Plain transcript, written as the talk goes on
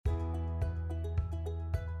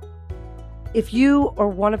If you or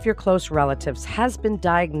one of your close relatives has been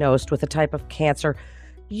diagnosed with a type of cancer,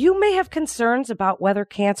 you may have concerns about whether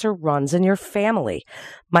cancer runs in your family.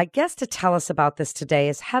 My guest to tell us about this today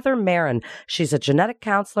is Heather Marin. She's a genetic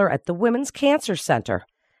counselor at the Women's Cancer Center.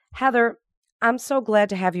 Heather, I'm so glad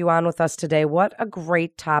to have you on with us today. What a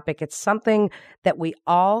great topic. It's something that we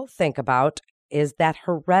all think about, is that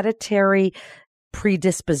hereditary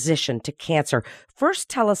predisposition to cancer. First,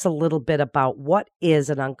 tell us a little bit about what is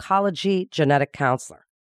an oncology genetic counselor.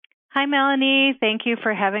 Hi, Melanie. Thank you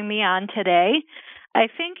for having me on today. I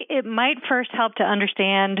think it might first help to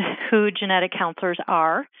understand who genetic counselors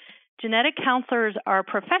are. Genetic counselors are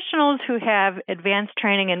professionals who have advanced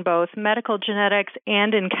training in both medical genetics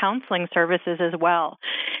and in counseling services as well.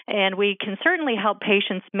 And we can certainly help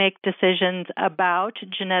patients make decisions about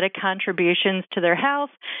genetic contributions to their health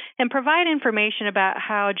and provide information about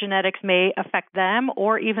how genetics may affect them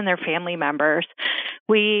or even their family members.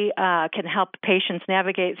 We can help patients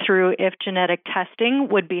navigate through if genetic testing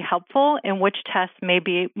would be helpful and which tests may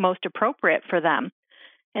be most appropriate for them.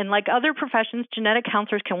 And like other professions, genetic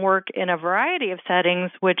counselors can work in a variety of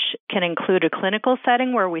settings, which can include a clinical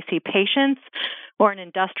setting where we see patients, or an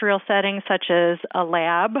industrial setting such as a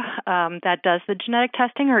lab that does the genetic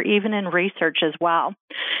testing, or even in research as well.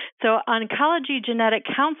 So oncology genetic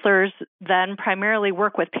counselors then primarily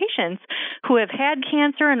work with patients who have had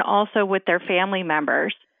cancer and also with their family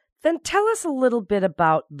members. Then tell us a little bit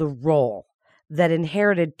about the role that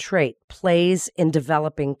inherited trait plays in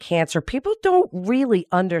developing cancer. People don't really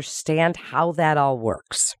understand how that all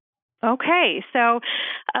works. Okay, so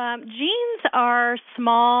genes are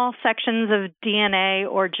small sections of DNA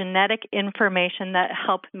or genetic information that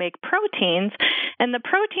help make proteins. And the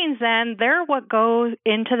proteins then, they're what go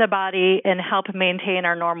into the body and help maintain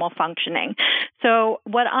our normal functioning. So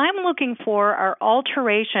what I'm looking for are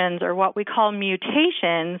alterations, or what we call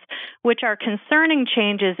mutations, which are concerning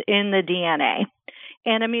changes in the DNA.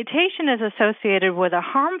 And a mutation is associated with a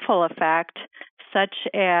harmful effect, such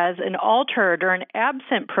as an altered or an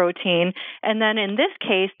absent protein, and then in this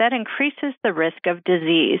case, that increases the risk of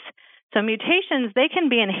disease. So mutations, they can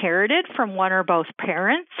be inherited from one or both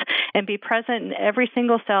parents and be present in every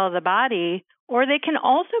single cell of the body, or they can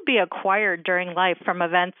also be acquired during life from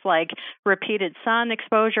events like repeated sun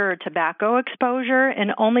exposure or tobacco exposure,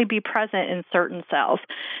 and only be present in certain cells.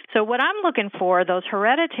 So what I'm looking for, those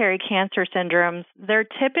hereditary cancer syndromes, they're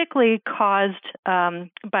typically caused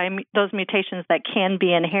by those mutations that can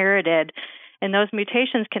be inherited. And those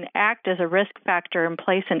mutations can act as a risk factor and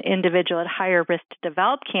place an individual at higher risk to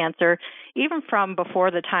develop cancer, even from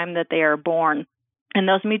before the time that they are born. And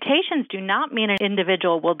those mutations do not mean an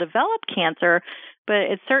individual will develop cancer, but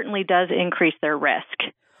it certainly does increase their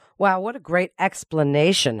risk. Wow, what a great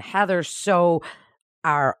explanation, Heather. So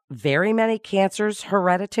are very many cancers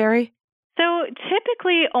hereditary? So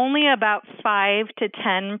typically only about 5 to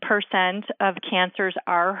 10% of cancers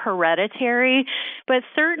are hereditary, but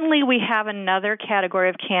certainly we have another category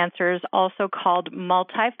of cancers also called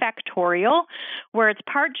multifactorial, where it's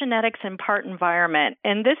part genetics and part environment.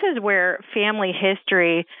 And this is where family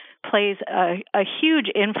history plays a huge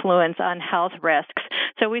influence on health risks.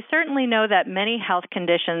 So we certainly know that many health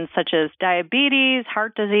conditions such as diabetes,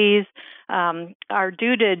 heart disease, are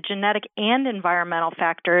due to genetic and environmental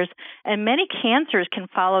factors, and many cancers can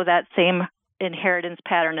follow that same inheritance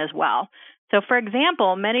pattern as well. So for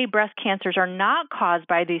example, many breast cancers are not caused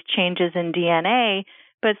by these changes in DNA,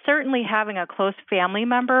 but certainly having a close family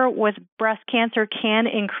member with breast cancer can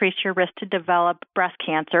increase your risk to develop breast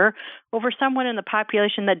cancer over someone in the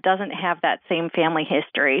population that doesn't have that same family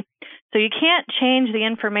history. So you can't change the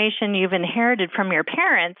information you've inherited from your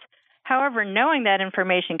parents. However, knowing that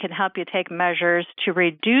information can help you take measures to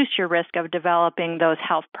reduce your risk of developing those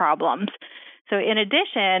health problems. So in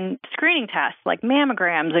addition, screening tests like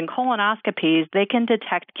mammograms and colonoscopies, they can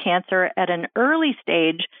detect cancer at an early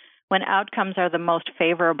stage when outcomes are the most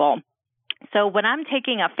favorable. So when I'm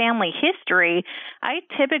taking a family history, I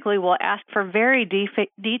typically will ask for very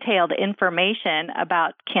detailed information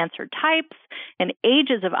about cancer types and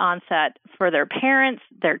ages of onset for their parents,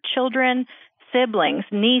 their children, siblings,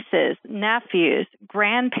 nieces, nephews,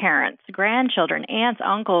 grandparents, grandchildren, aunts,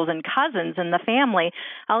 uncles, and cousins in the family.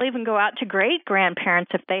 I'll even go out to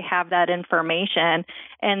great-grandparents if they have that information.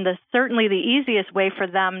 And certainly the easiest way for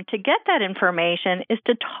them to get that information is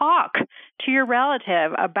to talk to your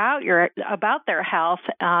relative about their health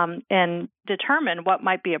and determine what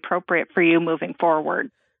might be appropriate for you moving forward.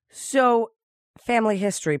 So family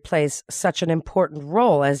history plays such an important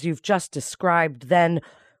role, as you've just described. Then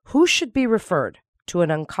who should be referred to an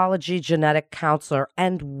oncology genetic counselor,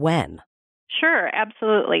 and when? Sure,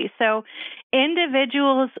 absolutely. So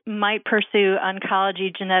individuals might pursue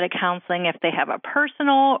oncology genetic counseling if they have a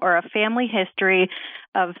personal or a family history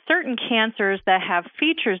of certain cancers that have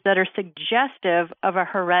features that are suggestive of a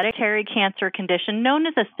hereditary cancer condition known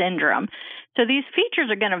as a syndrome. So these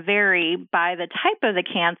features are going to vary by the type of the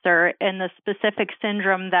cancer and the specific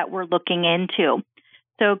syndrome that we're looking into.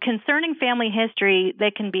 So concerning family history,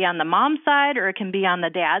 they can be on the mom side or it can be on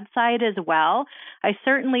the dad side as well. I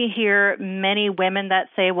certainly hear many women that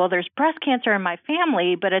say, well, there's breast cancer in my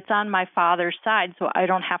family, but it's on my father's side, so I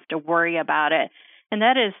don't have to worry about it. And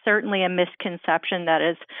that is certainly a misconception that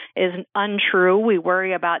is untrue. We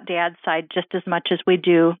worry about dad's side just as much as we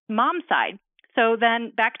do mom's side. So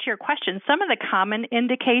then back to your question, some of the common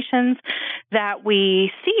indications that we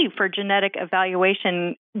see for genetic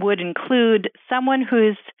evaluation would include someone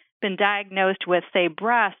who's been diagnosed with, say,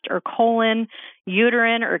 breast or colon,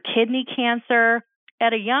 uterine, or kidney cancer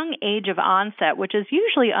at a young age of onset, which is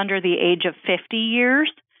usually under the age of 50 years.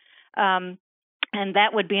 And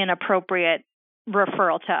that would be an appropriate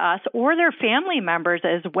referral to us or their family members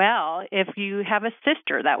as well. If you have a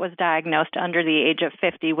sister that was diagnosed under the age of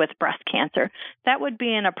 50 with breast cancer, that would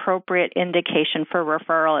be an appropriate indication for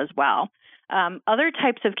referral as well. Other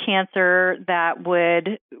types of cancer that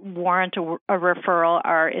would warrant a referral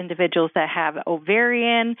are individuals that have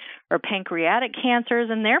ovarian or pancreatic cancers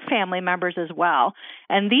and their family members as well.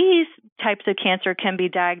 And these types of cancer can be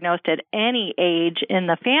diagnosed at any age in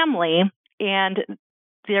the family, and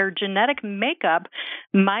their genetic makeup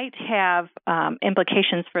might have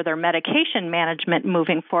implications for their medication management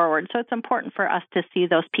moving forward. So it's important for us to see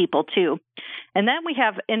those people too. And then we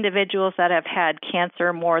have individuals that have had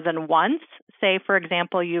cancer more than once. Say, for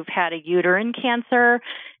example, you've had a uterine cancer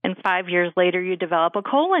and 5 years later you develop a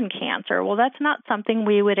colon cancer. Well, that's not something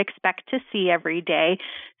we would expect to see every day.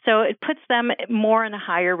 So it puts them more in a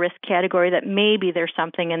higher risk category that maybe there's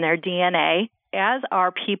something in their DNA, as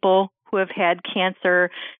are people who have had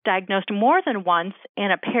cancer diagnosed more than once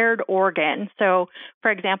in a paired organ. So,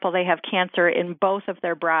 for example, they have cancer in both of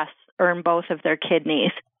their breasts or in both of their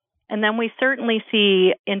kidneys. And then we certainly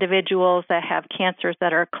see individuals that have cancers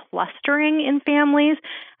that are clustering in families.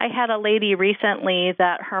 I had a lady recently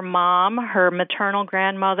that her mom, her maternal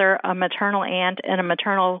grandmother, a maternal aunt, and a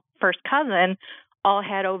maternal first cousin all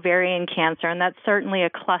had ovarian cancer. And that's certainly a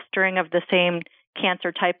clustering of the same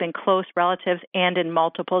cancer type in close relatives and in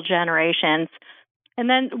multiple generations. And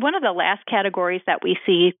then one of the last categories that we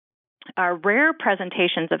see are rare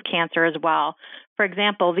presentations of cancer as well. For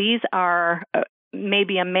example, these are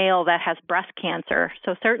maybe a male that has breast cancer.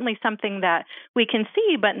 So certainly something that we can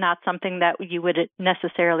see, but not something that you would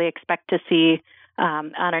necessarily expect to see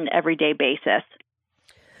on an everyday basis.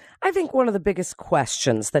 I think one of the biggest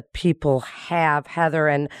questions that people have, Heather,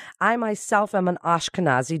 and I myself am an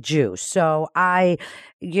Ashkenazi Jew, so I,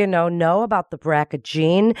 know about the BRCA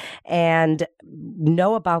gene and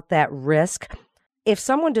know about that risk. If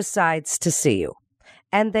someone decides to see you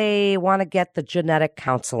and they want to get the genetic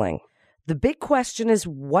counseling, the big question is,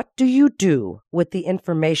 what do you do with the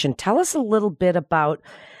information? Tell us a little bit about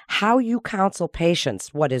how you counsel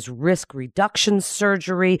patients. What is risk reduction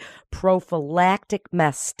surgery, prophylactic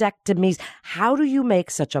mastectomies? How do you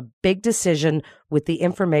make such a big decision with the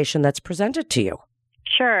information that's presented to you?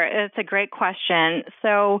 Sure. It's a great question.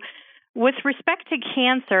 So with respect to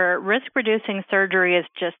cancer, risk-reducing surgery is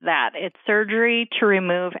just that. It's surgery to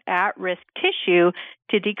remove at-risk tissue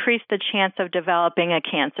to decrease the chance of developing a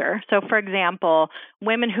cancer. So, for example,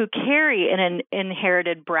 women who carry an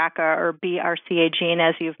inherited BRCA or BRCA gene,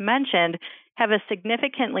 as you've mentioned, have a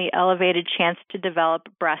significantly elevated chance to develop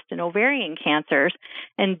breast and ovarian cancers.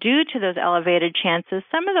 And due to those elevated chances,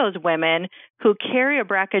 some of those women who carry a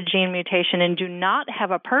BRCA gene mutation and do not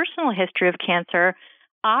have a personal history of cancer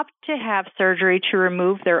opt to have surgery to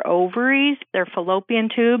remove their ovaries, their fallopian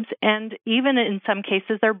tubes, and even in some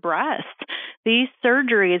cases their breasts. These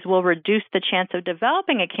surgeries will reduce the chance of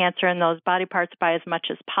developing a cancer in those body parts by as much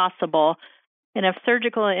as possible. And if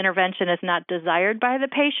surgical intervention is not desired by the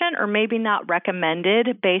patient or maybe not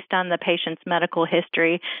recommended based on the patient's medical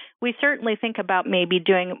history, we certainly think about maybe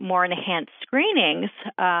doing more enhanced screenings.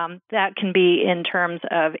 That can be in terms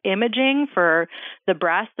of imaging for the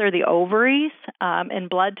breasts or the ovaries, and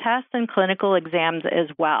blood tests and clinical exams as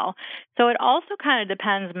well. So it also kind of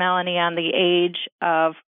depends, Melanie, on the age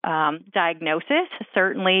of diagnosis.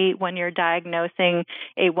 Certainly when you're diagnosing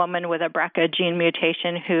a woman with a BRCA gene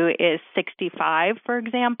mutation who is 65, for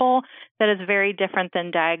example, that is very different than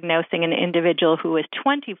diagnosing an individual who is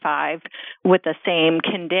 25 with the same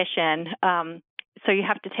condition. So you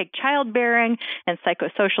have to take childbearing and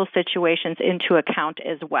psychosocial situations into account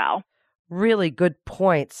as well. Really good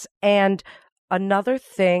points. And another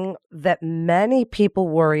thing that many people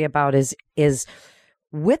worry about is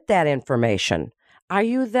with that information, are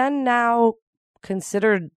you then now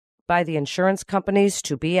considered by the insurance companies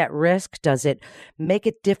to be at risk? Does it make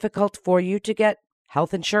it difficult for you to get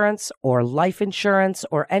health insurance or life insurance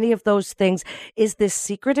or any of those things? Is this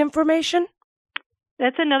secret information?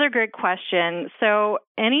 That's another great question. So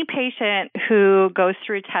any patient who goes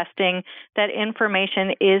through testing, that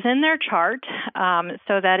information is in their chart.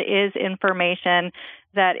 So that is information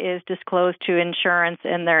that is disclosed to insurance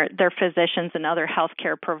and their physicians and other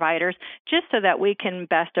healthcare providers, just so that we can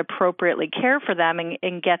best appropriately care for them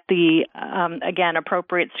and get the, again,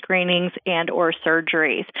 appropriate screenings and or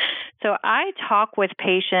surgeries. So I talk with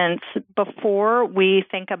patients before we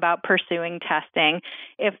think about pursuing testing.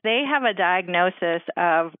 If they have a diagnosis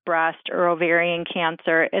of breast or ovarian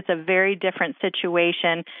cancer, it's a very different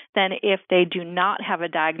situation than if they do not have a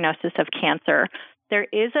diagnosis of cancer. There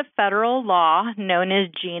is a federal law known as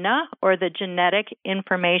GINA, or the Genetic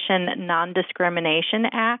Information Non-Discrimination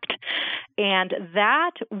Act, and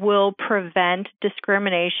that will prevent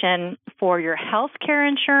discrimination for your health care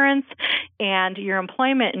insurance and your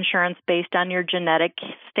employment insurance based on your genetic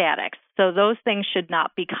status. So those things should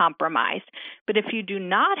not be compromised. But if you do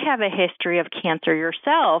not have a history of cancer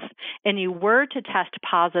yourself and you were to test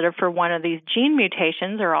positive for one of these gene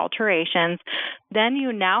mutations or alterations, then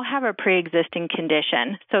you now have a pre-existing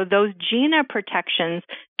condition. So those GINA protections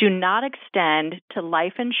do not extend to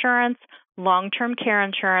life insurance, long-term care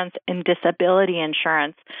insurance, and disability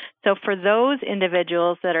insurance. So for those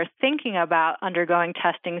individuals that are thinking about undergoing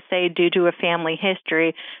testing, say due to a family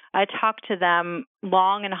history, I talk to them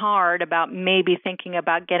long and hard about maybe thinking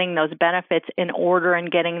about getting those benefits in order and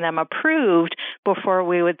getting them approved before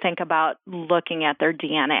we would think about looking at their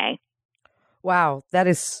DNA. Wow, that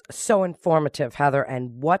is so informative, Heather,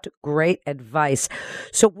 and what great advice.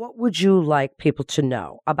 So what would you like people to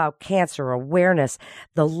know about cancer awareness,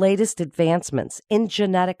 the latest advancements in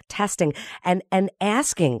genetic testing, and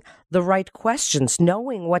asking the right questions,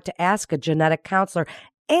 knowing what to ask a genetic counselor,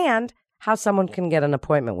 and how someone can get an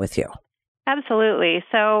appointment with you? Absolutely.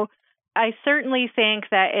 So I certainly think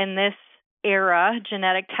that in this era,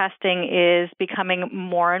 genetic testing is becoming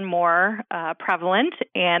more and more prevalent,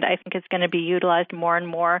 and I think it's going to be utilized more and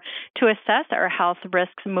more to assess our health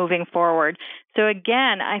risks moving forward. So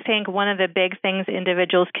again, I think one of the big things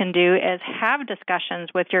individuals can do is have discussions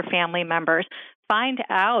with your family members. Find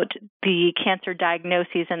out the cancer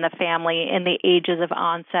diagnoses in the family and the ages of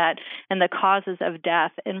onset and the causes of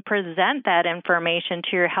death, and present that information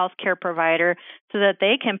to your healthcare provider so that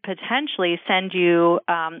they can potentially send you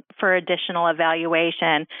for additional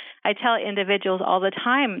evaluation. I tell individuals all the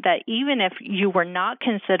time that even if you were not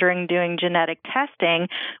considering doing genetic testing,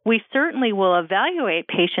 we certainly will evaluate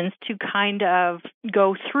patients to kind of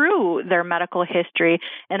go through their medical history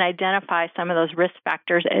and identify some of those risk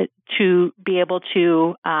factors to be able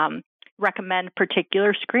to recommend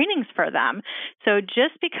particular screenings for them. So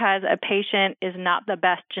just because a patient is not the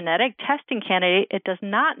best genetic testing candidate, it does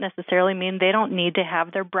not necessarily mean they don't need to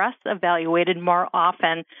have their breasts evaluated more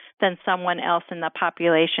often than someone else in the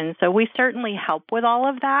population. So we certainly help with all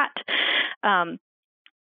of that.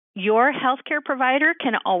 Your healthcare provider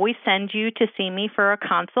can always send you to see me for a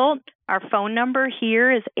consult. Our phone number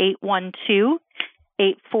here is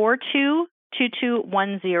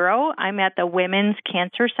 812-842-2210. I'm at the Women's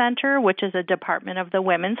Cancer Center, which is a department of the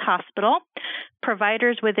Women's Hospital.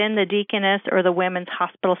 Providers within the Deaconess or the Women's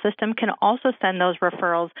Hospital system can also send those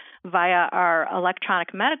referrals via our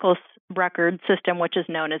electronic medical record system, which is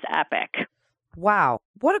known as Epic. Wow,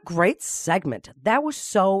 what a great segment. That was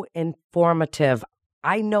so informative.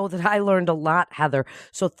 I know that I learned a lot, Heather,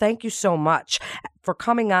 so thank you so much for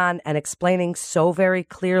coming on and explaining so very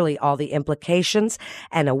clearly all the implications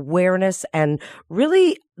and awareness and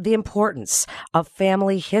really the importance of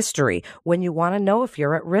family history when you want to know if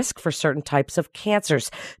you're at risk for certain types of cancers.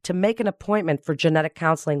 To make an appointment for genetic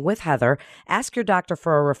counseling with Heather, ask your doctor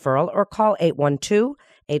for a referral or call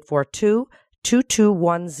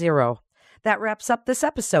 812-842-2210. That wraps up this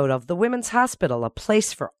episode of The Women's Hospital, a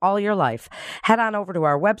place for all your life. Head on over to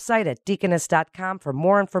our website at deaconess.com for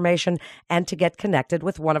more information and to get connected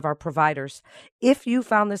with one of our providers. If you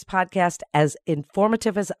found this podcast as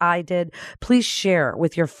informative as I did, please share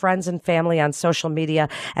with your friends and family on social media,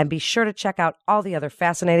 and be sure to check out all the other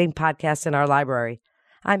fascinating podcasts in our library.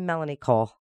 I'm Melanie Cole.